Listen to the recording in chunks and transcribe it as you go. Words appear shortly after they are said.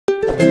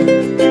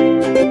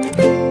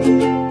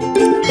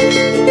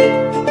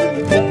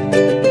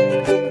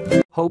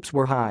Hopes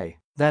were high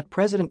that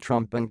President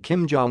Trump and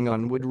Kim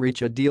Jong-un would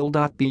reach a deal.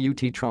 But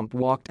Trump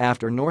walked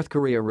after North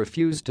Korea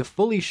refused to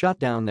fully shut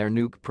down their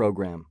nuke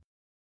program.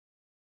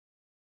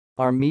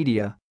 Our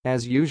media,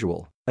 as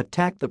usual,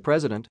 attacked the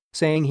president,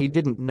 saying he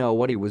didn't know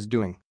what he was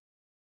doing.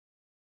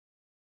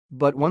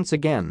 But once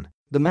again,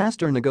 the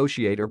master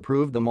negotiator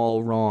proved them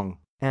all wrong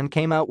and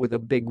came out with a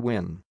big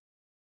win.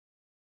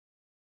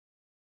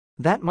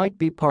 That might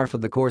be par for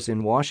the course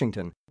in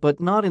Washington, but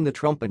not in the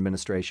Trump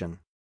administration.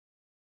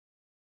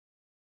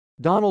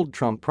 Donald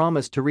Trump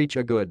promised to reach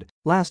a good,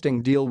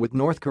 lasting deal with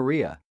North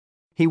Korea.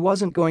 He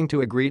wasn't going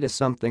to agree to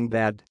something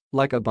bad,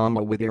 like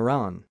Obama with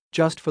Iran,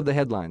 just for the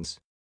headlines.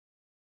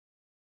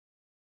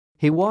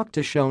 He walked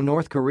to show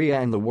North Korea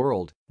and the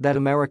world that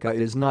America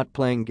is not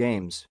playing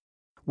games.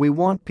 We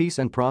want peace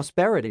and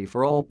prosperity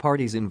for all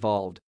parties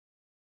involved.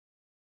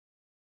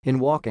 In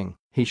walking,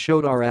 he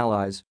showed our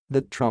allies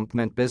that Trump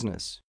meant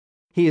business.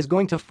 He is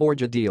going to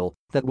forge a deal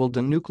that will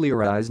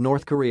denuclearize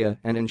North Korea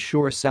and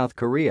ensure South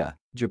Korea,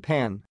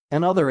 Japan,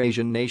 and other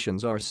Asian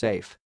nations are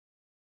safe.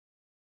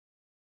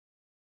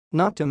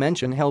 Not to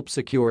mention help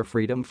secure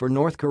freedom for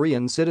North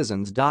Korean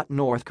citizens.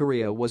 North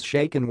Korea was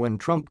shaken when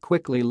Trump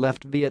quickly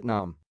left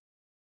Vietnam.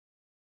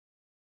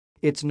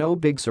 It's no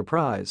big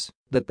surprise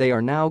that they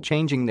are now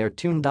changing their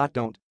tune.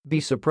 Don't be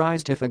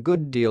surprised if a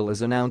good deal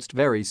is announced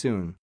very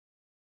soon.